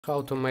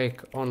How to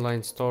make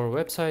online store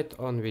website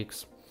on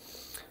Wix.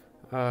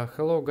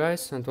 Hello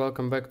guys and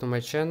welcome back to my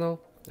channel,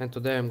 and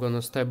today I'm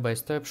gonna step by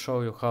step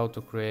show you how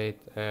to create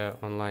an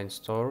online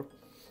store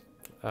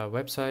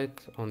website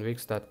on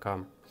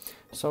Wix.com.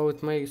 So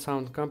it may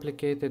sound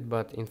complicated,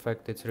 but in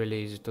fact it's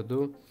really easy to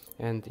do,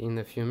 and in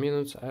a few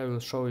minutes I will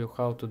show you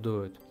how to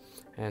do it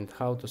and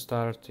how to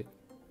start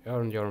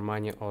earn your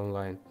money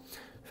online.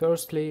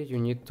 Firstly, you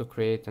need to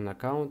create an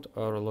account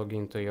or log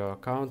into your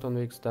account on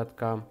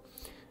Wix.com.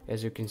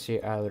 As you can see,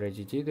 I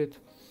already did it.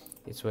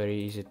 It's very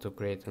easy to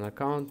create an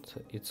account.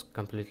 It's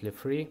completely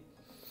free.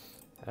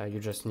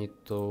 You just need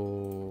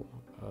to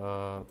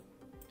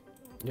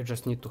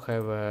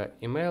have an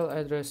email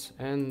address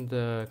and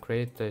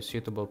create a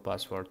suitable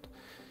password.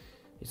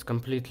 It's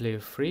completely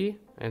free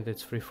and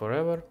it's free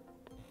forever.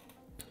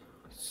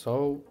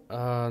 So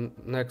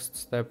next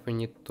step, we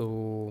need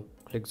to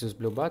click this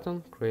blue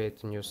button,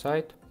 create a new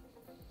site.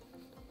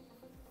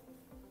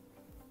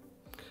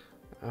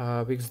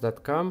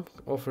 Wix.com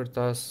offered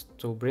us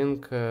to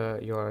bring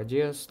your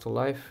ideas to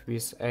life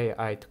with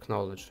AI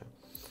technology.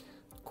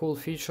 Cool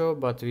feature,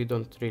 but we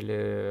don't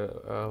really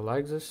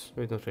like this.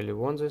 We don't really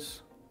want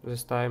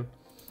this time.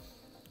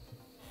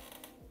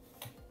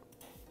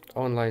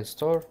 Online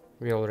store,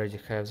 we already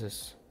have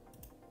this,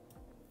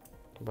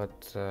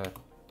 but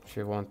if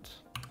you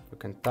want, you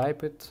can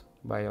type it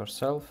by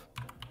yourself.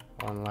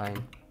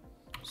 Online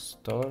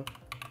store.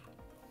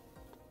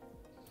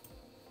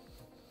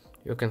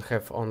 You can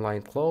have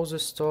online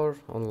clothes store,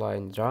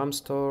 online drum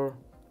store,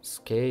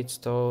 skate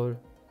store,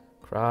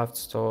 craft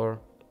store,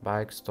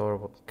 bike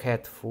store,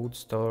 cat food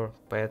store,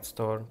 pet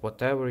store,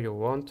 whatever you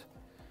want.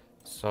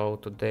 So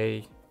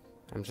today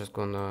I'm just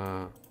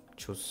gonna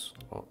choose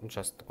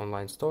just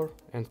online store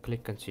and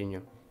click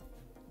continue.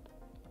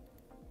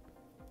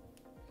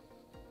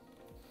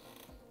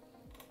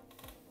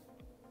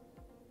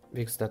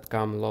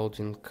 Wix.com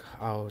loading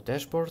our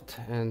dashboard,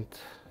 and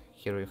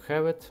here you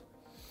have it.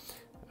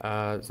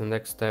 The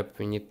next step,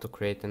 we need to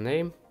create a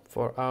name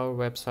for our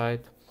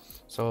website.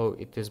 So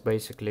it is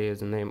basically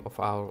the name of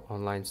our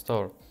online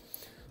store.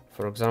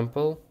 For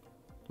example,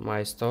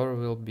 my store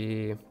will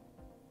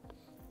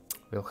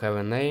have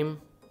a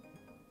name,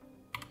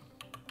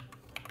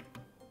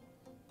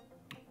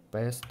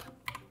 best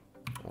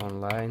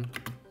online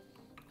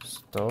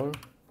store,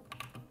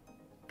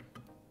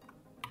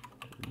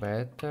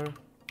 better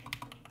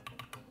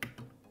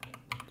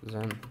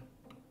than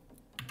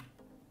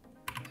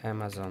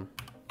Amazon.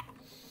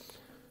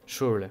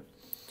 Surely.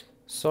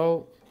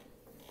 So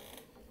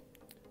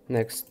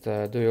next,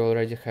 do you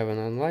already have an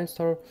online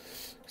store?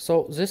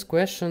 So these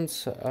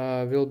questions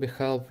will be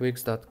help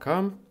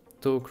Wix.com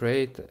to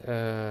create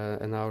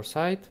an our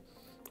site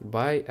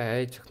by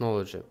AI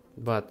technology,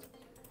 but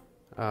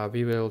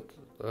we will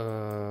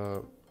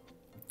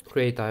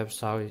create our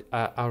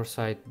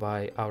site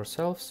by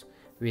ourselves.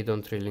 We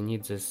don't really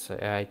need this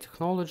AI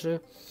technology.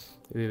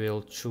 We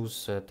will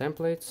choose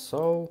templates,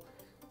 so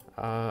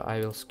I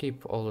will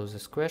skip all of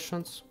these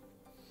questions,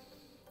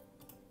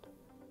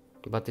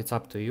 but it's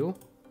up to you.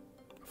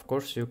 Of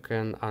course, you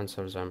can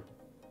answer them.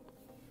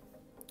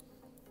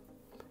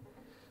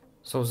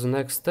 So the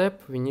next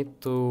step, we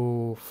need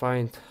to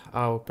find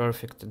our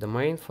perfect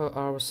domain for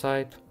our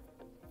site.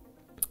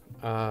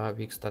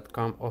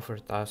 Wix.com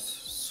offered us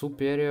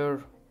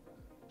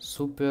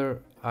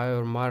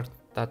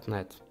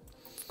superiormart.net.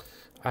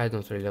 I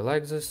don't really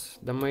like this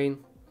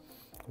domain.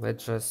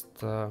 Let's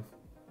just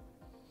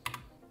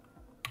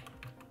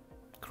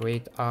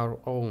create our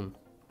own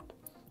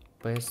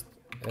best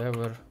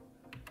ever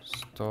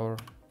store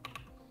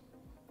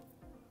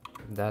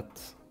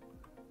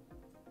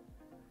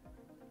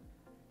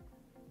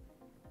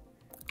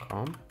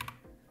 .com.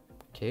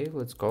 Okay,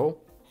 let's go.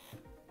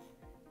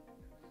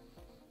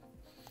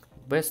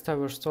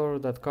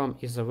 besteverstore.com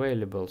is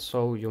available,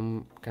 so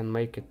you can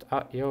make it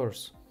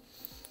yours.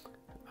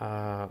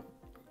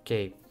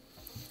 Okay.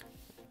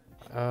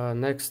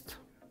 Next,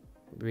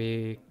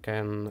 we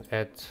can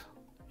add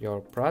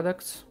your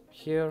products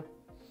here.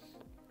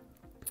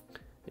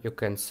 You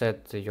can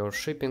set your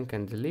shipping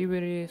and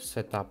delivery,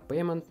 set up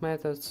payment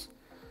methods.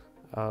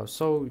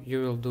 So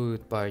you will do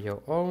it by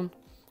your own.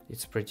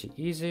 It's pretty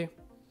easy.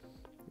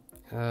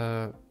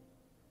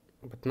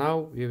 But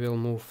now we will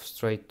move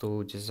straight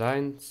to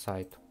design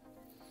site.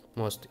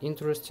 Most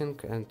interesting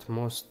and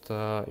most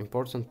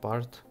important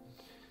part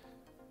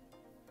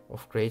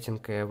of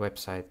creating a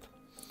website.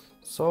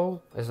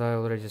 So, as I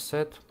already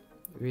said,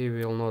 we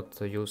will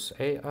not use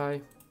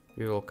AI.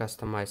 We will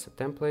customize a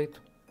template.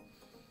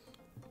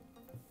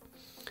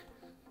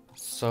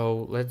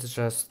 So let's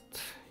just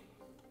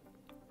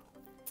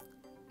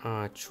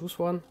choose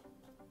one,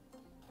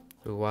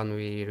 the one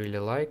we really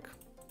like.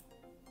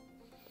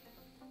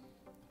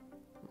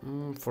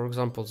 For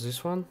example,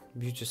 this one,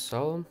 beauty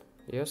salon,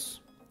 yes,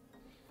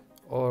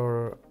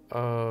 or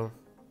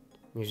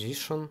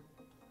musician,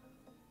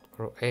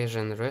 or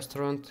Asian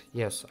restaurant.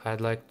 Yes,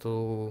 I'd like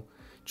to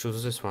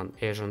choose this one,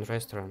 Asian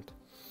restaurant.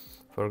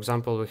 For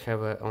example, we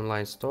have an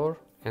online store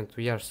and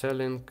we are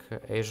selling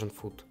Asian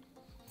food.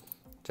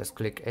 Just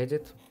click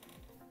edit.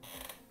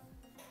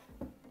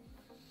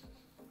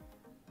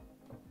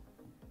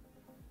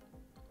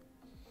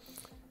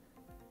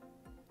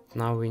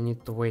 Now we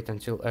need to wait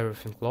until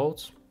everything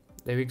loads.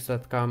 The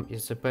Wix.com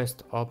is the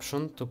best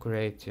option to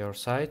create your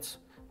sites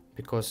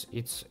because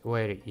it's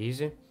very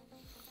easy.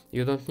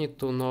 You don't need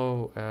to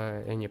know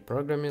any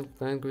programming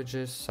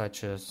languages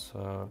such as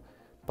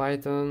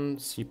Python,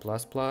 C++,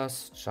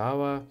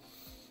 Java,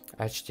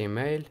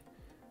 HTML.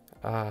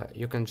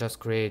 You can just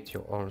create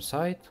your own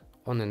site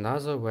on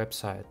another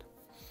website.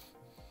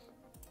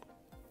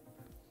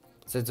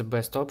 That's the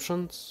best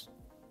options,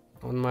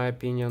 in my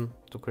opinion,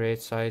 to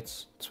create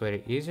sites. It's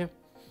very easy.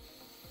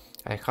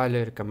 I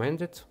highly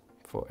recommend it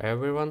for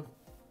everyone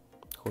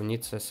who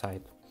needs a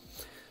site.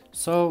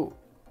 So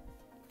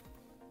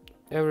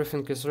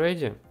everything is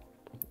ready,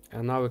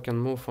 and now we can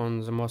move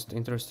on the most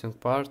interesting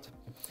part.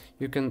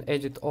 You can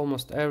edit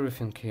almost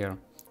everything here.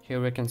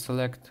 Here we can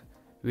select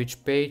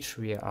which page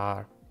we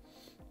are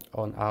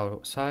on our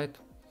site.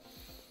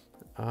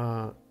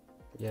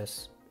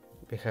 Yes,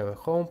 we have a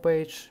home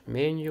page,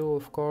 menu,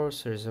 of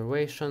course,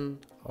 reservation,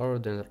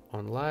 order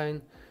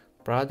online,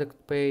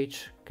 product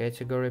page,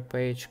 category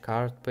page,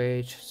 card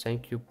page,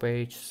 thank you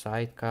page,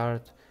 site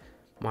card,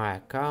 my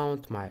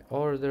account, my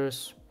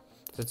orders.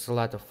 That's a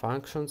lot of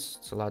functions,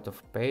 it's a lot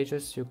of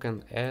pages you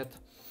can add.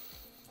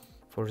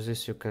 For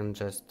this you can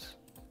just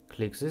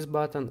click this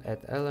button,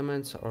 add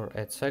elements or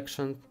add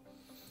section.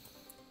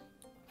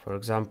 For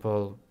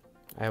example,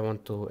 I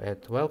want to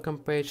add welcome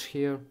page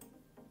here,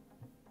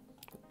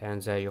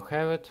 and there you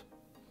have it.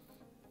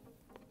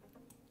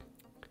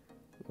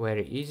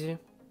 Very easy.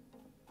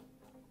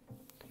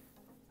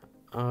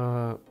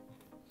 Our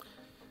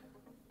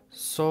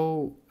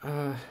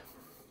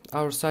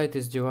site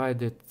is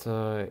divided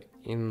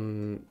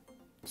in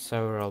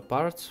several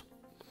parts.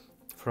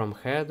 From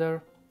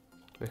header,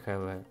 we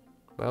have a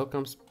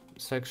welcome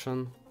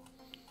section,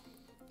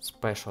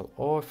 special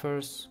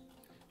offers.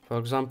 For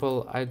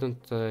example, I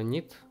don't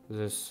need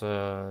this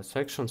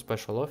section,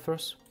 special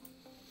offers,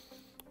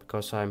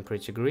 because I'm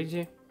pretty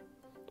greedy,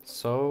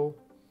 so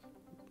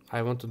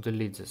I want to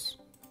delete this.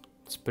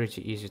 It's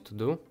pretty easy to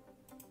do.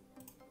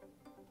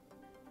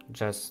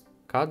 Just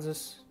cut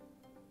this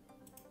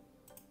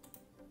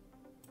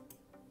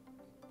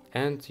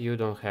and you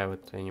don't have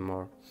it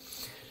anymore.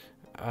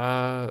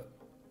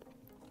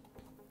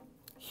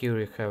 Here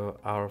we have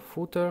our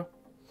footer.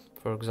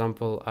 For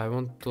example, I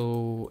want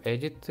to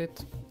edit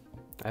it.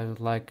 I don't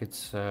like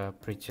it's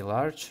pretty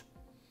large.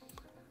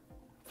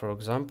 For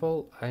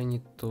example, I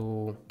need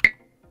to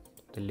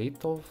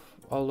delete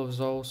all of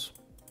those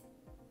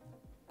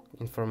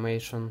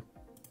information.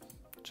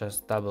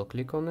 Just double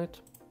click on it,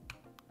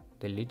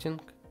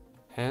 deleting,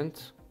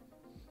 and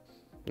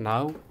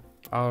now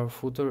our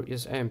footer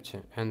is empty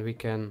and we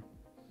can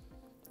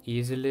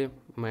easily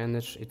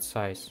manage its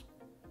size.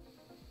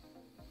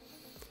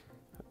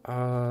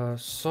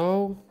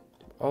 So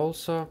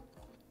also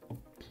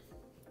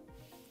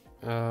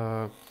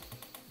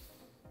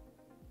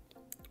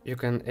you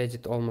can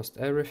edit almost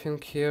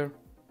everything here.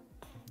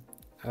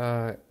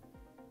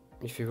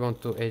 If you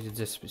want to edit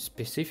this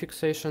specific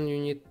section, you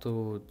need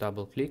to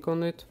double click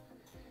on it.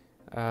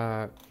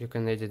 You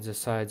can edit the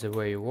site the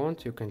way you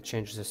want. You can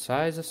change the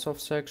sizes of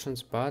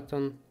sections,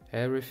 button,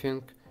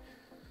 everything.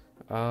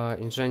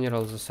 In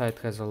general, the site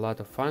has a lot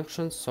of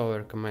functions, so I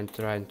recommend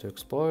trying to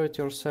explore it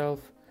yourself.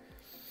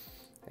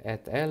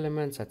 Add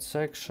elements, add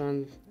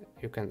section.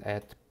 You can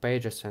add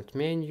pages and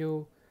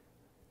menu,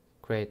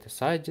 create a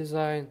site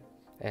design,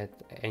 add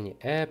any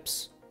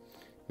apps,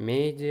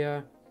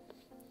 media.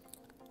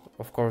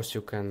 Of course,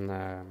 you can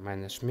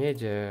manage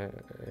media,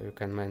 you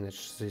can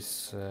manage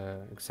these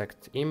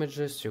exact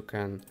images, you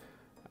can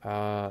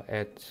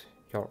add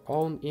your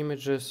own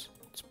images.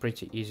 It's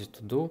pretty easy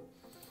to do.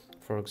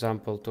 For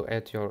example, to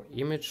add your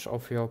image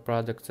of your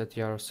product that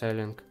you are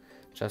selling,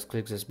 just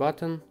click this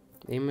button,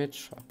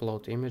 image,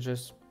 upload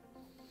images,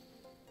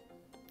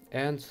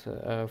 and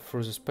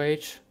through this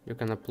page you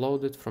can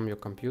upload it from your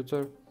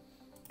computer.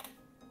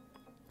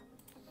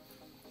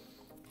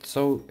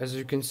 So as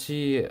you can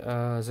see,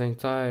 the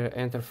entire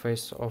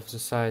interface of the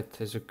site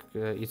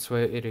it's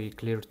very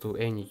clear to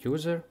any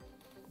user.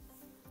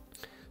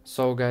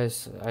 So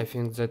guys, I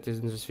think that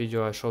in this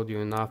video I showed you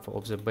enough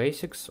of the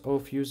basics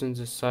of using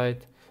this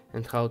site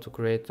and how to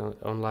create an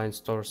online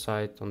store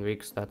site on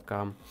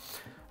Wix.com.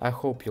 I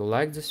hope you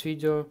liked this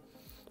video.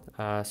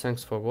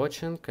 Thanks for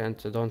watching, and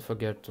don't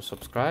forget to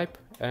subscribe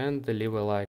and leave a like.